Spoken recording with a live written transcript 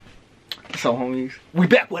What's up, homies? We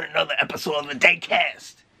back with another episode of the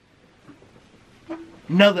Deycast.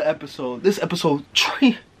 Another episode. This episode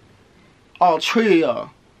 3. All 3 of y'all.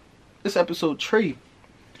 This episode 3.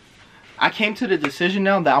 I came to the decision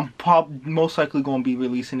now that I'm most likely going to be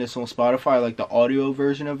releasing this on Spotify, like the audio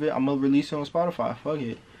version of it. I'm going to release it on Spotify. Fuck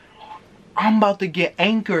it. I'm about to get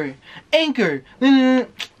Anchor.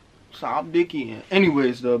 Stop dicking.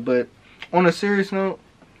 Anyways, though, but on a serious note,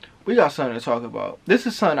 we got something to talk about. This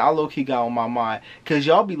is something I low-key got on my mind. Because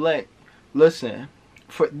y'all be like, listen,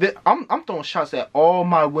 I'm throwing shots at all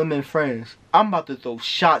my women friends. I'm about to throw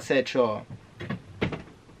shots at y'all.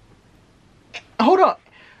 Hold up.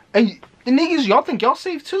 And the niggas, y'all think y'all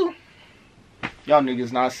safe too? Y'all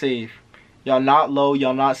niggas not safe. Y'all not low,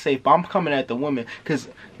 y'all not safe. But I'm coming at the women. Because,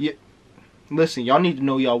 listen, y'all need to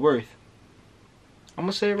know y'all worth. I'm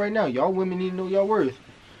going to say it right now. Y'all women need to know y'all worth.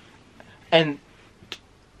 And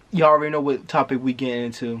y'all already know what topic we get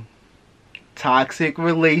into. Toxic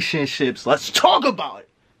relationships. Let's talk about it.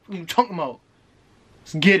 What are you talking about?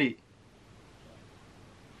 Let's get it.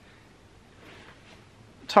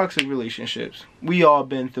 Toxic relationships. We all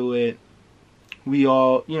been through it. We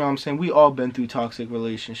all, you know what I'm saying? We all been through toxic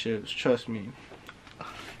relationships. Trust me.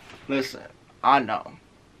 Listen, I know.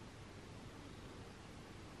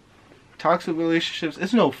 Toxic relationships,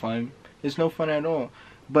 it's no fun. It's no fun at all.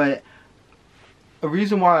 But a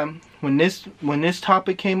reason why when this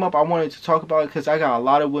topic came up, I wanted to talk about it because I got a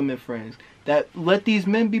lot of women friends that let these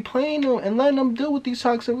men be playing them and letting them deal with these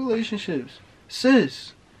toxic relationships.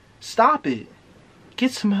 Sis, stop it.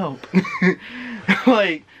 Get some help.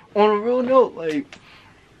 Like, on a real note, like,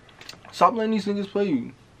 stop letting these niggas play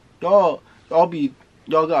you. Y'all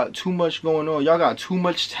got too much going on. Y'all got too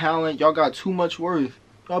much talent. Y'all got too much worth.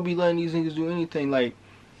 Y'all be letting these niggas do anything. Like,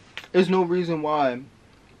 there's no reason why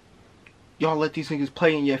y'all let these niggas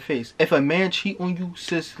play in your face. If a man cheat on you,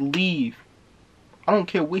 sis, leave. I don't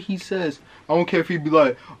care what he says. I don't care if he be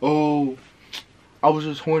like, oh, I was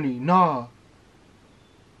just horny. Nah. You know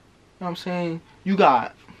what I'm saying? You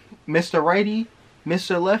got Mr. Righty,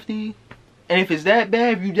 Mr. Lefty. And if it's that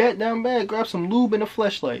bad, if you that damn bad, grab some lube and a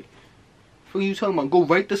Fleshlight. What are you talking about? Go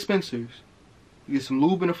right to Spencer's. Get some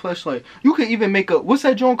lube and a Fleshlight. You can even make a, what's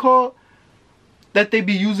that joint called? That they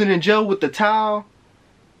be using in jail with the towel.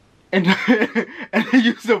 And they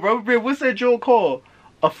use the rubber band. What's that joint called?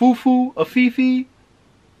 A fufu? A fifi?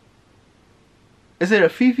 Is it a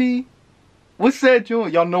fifi? What's that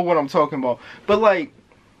joint? Y'all know what I'm talking about. But like,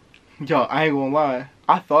 y'all, I ain't gonna lie.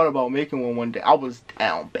 I thought about making one day. I was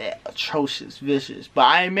down bad, atrocious, vicious. But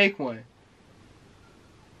I ain't make one.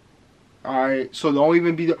 Alright, so don't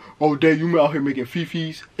even be the, oh, Day, you out here making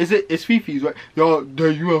fifis. It's fifis, right? Y'all,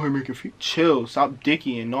 Day, you out here making fifis. Chill, stop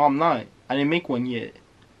dickying. No, I'm not. I didn't make one yet.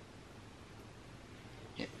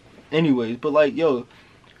 Anyways, but like, yo,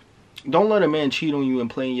 don't let a man cheat on you and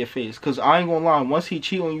play in your face. Because I ain't gonna lie, once he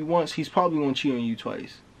cheat on you once, he's probably gonna cheat on you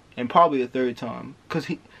twice. And probably a third time. Because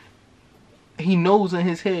he knows in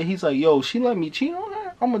his head, he's like, yo, she let me cheat on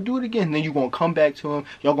her, I'm gonna do it again. And then you gonna come back to him,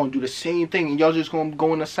 y'all gonna do the same thing, and y'all just gonna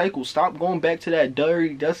go in a cycle. Stop going back to that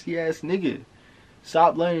dirty, dusty ass nigga.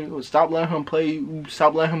 Stop letting him play you,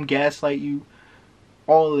 stop letting him gaslight you.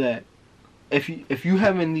 All of that. If you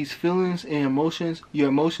having these feelings and emotions, your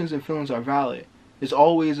emotions and feelings are valid. There's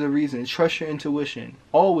always a reason. Trust your intuition.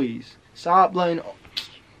 Always. Stop letting,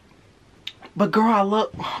 but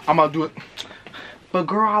girl, I'm gonna do it. But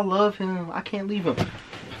girl, I love him. I can't leave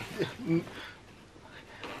him.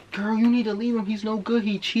 Girl, you need to leave him. He's no good.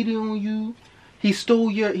 He cheated on you. He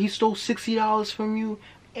stole $60 from you,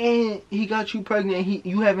 and he got you pregnant.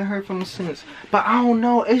 You haven't heard from him since. But I don't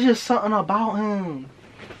know. It's just something about him.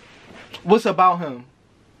 What's about him?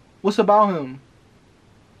 What's about him?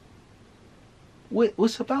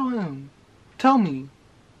 What's about him? Tell me.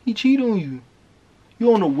 He cheated on you. You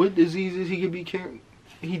don't know what diseases he could be carrying.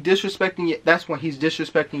 He disrespecting you. That's when he's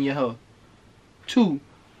disrespecting your health. 2,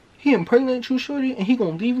 he impregnate you, shorty, and he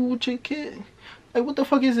gonna leave you with your kid. Like, what the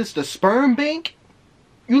fuck is this? The sperm bank?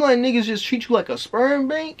 You let niggas just treat you like a sperm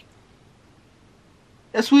bank?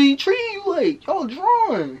 That's what he treat you like. Y'all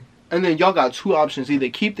drawn. And then y'all got 2 options. Either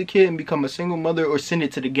keep the kid and become a single mother, or send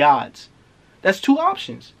it to the gods. That's 2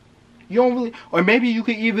 options. You don't really, or maybe you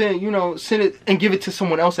could even, you know, send it and give it to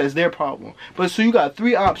someone else as their problem. But so you got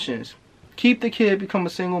 3 options. Keep the kid, become a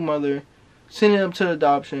single mother, send it up to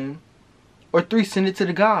adoption, or 3, send it to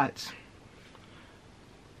the gods.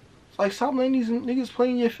 It's like, stop letting these niggas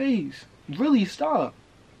play in your face. Really, stop.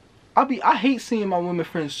 I hate seeing my women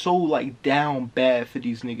friends so, like, down bad for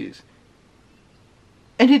these niggas.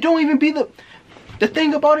 And it don't even be the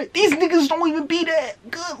thing about it, these niggas don't even be that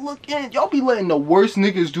good looking. Y'all be letting the worst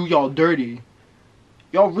niggas do y'all dirty.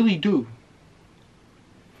 Y'all really do.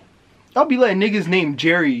 Y'all be letting niggas named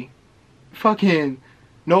Jerry. Fucking,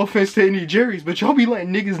 no offense to any Jerrys, but y'all be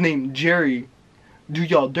letting niggas named Jerry do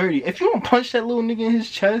y'all dirty. If you don't punch that little nigga in his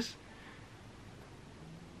chest,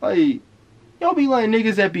 like, y'all be letting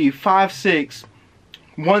niggas that be 5'6",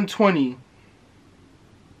 120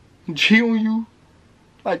 cheat on you.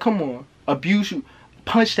 Like, come on. Abuse you.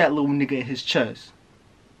 Punch that little nigga in his chest.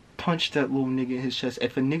 Punch that little nigga in his chest.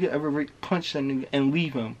 If a nigga ever punch that nigga and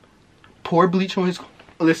leave him, pour bleach on his...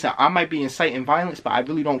 Listen, I might be inciting violence, but I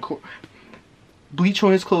really don't... Bleach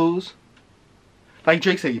on his clothes. Like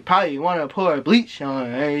Drake said, you probably want to pour bleach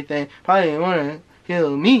on everything. Probably want to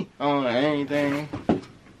kill me on anything.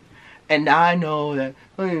 And I know that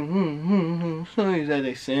stories that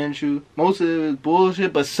they send you, most of it is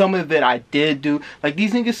bullshit, but some of it I did do. Like,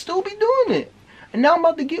 these niggas still be doing it. And now I'm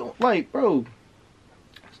about to get, like, bro,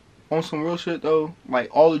 on some real shit though, like,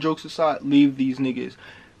 all the jokes aside, leave these niggas.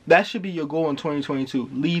 That should be your goal in 2022.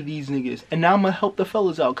 Leave these niggas. And now I'm going to help the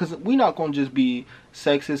fellas out. Because we not going to just be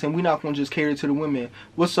sexist. And we not going to just cater to the women.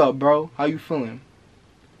 What's up, bro? How you feeling?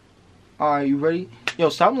 Alright, you ready? Yo,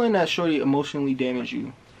 stop letting that shorty emotionally damage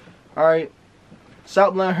you. Alright?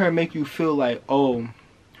 Stop letting her make you feel like, oh,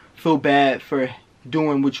 feel bad for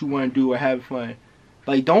doing what you want to do or having fun.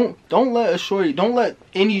 Like, don't let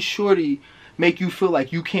any shorty make you feel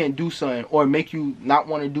like you can't do something. Or make you not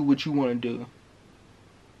want to do what you want to do.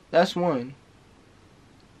 That's one.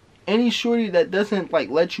 Any shorty that doesn't, like,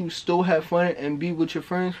 let you still have fun and be with your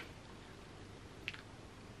friends,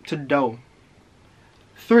 to dough.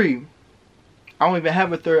 3, I don't even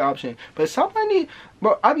have a third option. But somebody,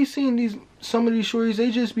 bro, I be seeing some of these shorties,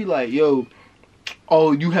 they just be like, yo,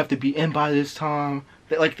 oh, you have to be in by this time.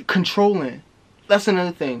 They're, like, controlling. That's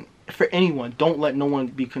another thing. For anyone, don't let no one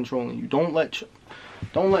be controlling you. Don't let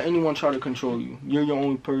anyone try to control you. You're your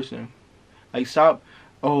own person. Like, stop.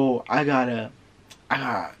 Oh, I gotta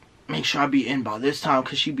make sure I be in by this time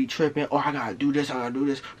because she be tripping. Or I gotta do this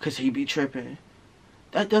because he be tripping.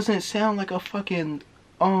 That doesn't sound like a fucking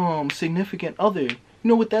significant other. You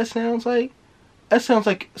know what that sounds like? That sounds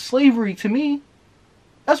like slavery to me.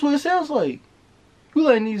 That's what it sounds like. You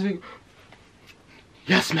letting these people,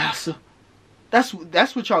 yes, master. That's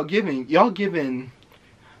what y'all giving. Y'all giving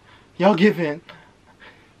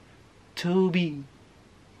to be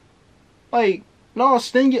like. No,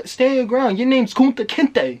 stand your ground. Your name's Kunta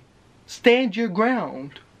Kinte. Stand your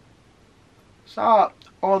ground. Stop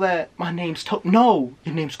all that. My name's No,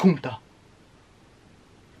 your name's Kunta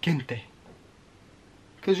Kinte.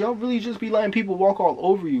 Because y'all really just be letting people walk all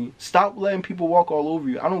over you. Stop letting people walk all over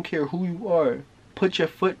you. I don't care who you are. Put your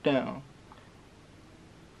foot down.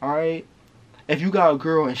 Alright? If you got a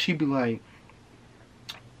girl and she be like,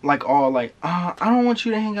 I don't want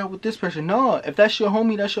you to hang out with this person. No, if that's your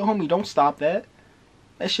homie, that's your homie. Don't stop that.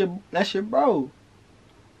 That's your bro.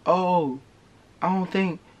 Oh, I don't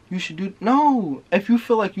think you should do. No, if you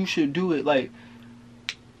feel like you should do it, like,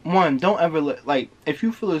 one, don't ever like, if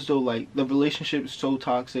you feel as though like the relationship is so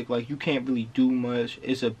toxic, like you can't really do much,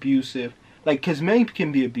 it's abusive, like, cause men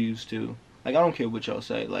can be abused too. Like, I don't care what y'all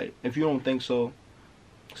say. Like, if you don't think so,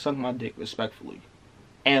 suck my dick respectfully,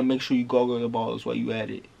 and make sure you gargle the balls while you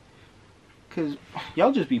at it. Cause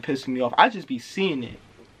y'all just be pissing me off. I just be seeing it.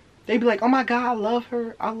 They be like, oh my god, I love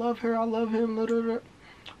her, I love her, I love him, blah, blah, blah.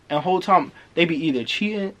 And the whole time, they be either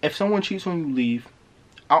cheating. If someone cheats on you, leave.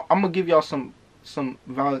 I'm going to give y'all some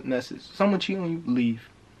valid message. Someone cheat on you, leave.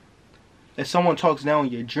 If someone talks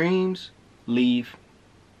down your dreams, leave.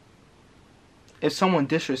 If someone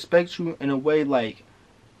disrespects you in a way like,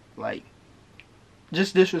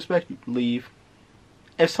 just disrespect you, leave.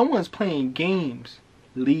 If someone's playing games,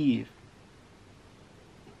 leave.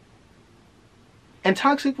 And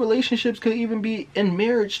toxic relationships could even be in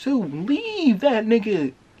marriage too. Leave that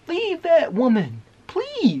nigga. Leave that woman.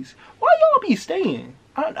 Please. Why y'all be staying?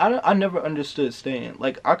 I never understood staying.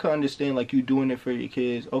 Like, I could understand, like, you doing it for your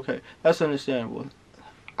kids. Okay, that's understandable.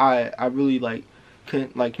 I really, like,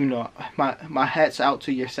 couldn't, like, you know, my hat's out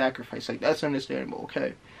to your sacrifice. Like, that's understandable,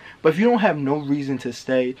 okay. But if you don't have no reason to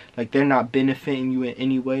stay, like, they're not benefiting you in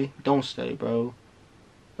any way, don't stay, bro.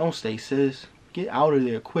 Don't stay, sis. Get out of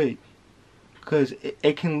there quick. Because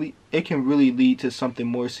it can really lead to something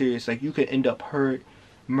more serious. Like, you could end up hurt,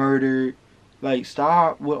 murdered. Like,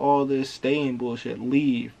 stop with all this staying bullshit.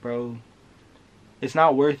 Leave, bro. It's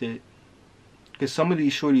not worth it. Because some of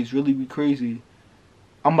these shorties really be crazy.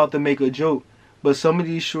 I'm about to make a joke. But some of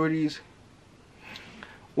these shorties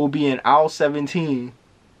will be in aisle 17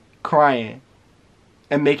 crying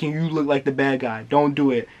and making you look like the bad guy. Don't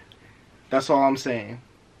do it. That's all I'm saying.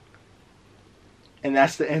 And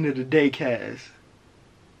that's the end of the Deycast.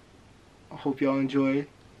 I hope y'all enjoyed.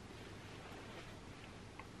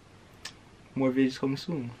 More videos coming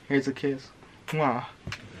soon. Here's a kiss. Mwah.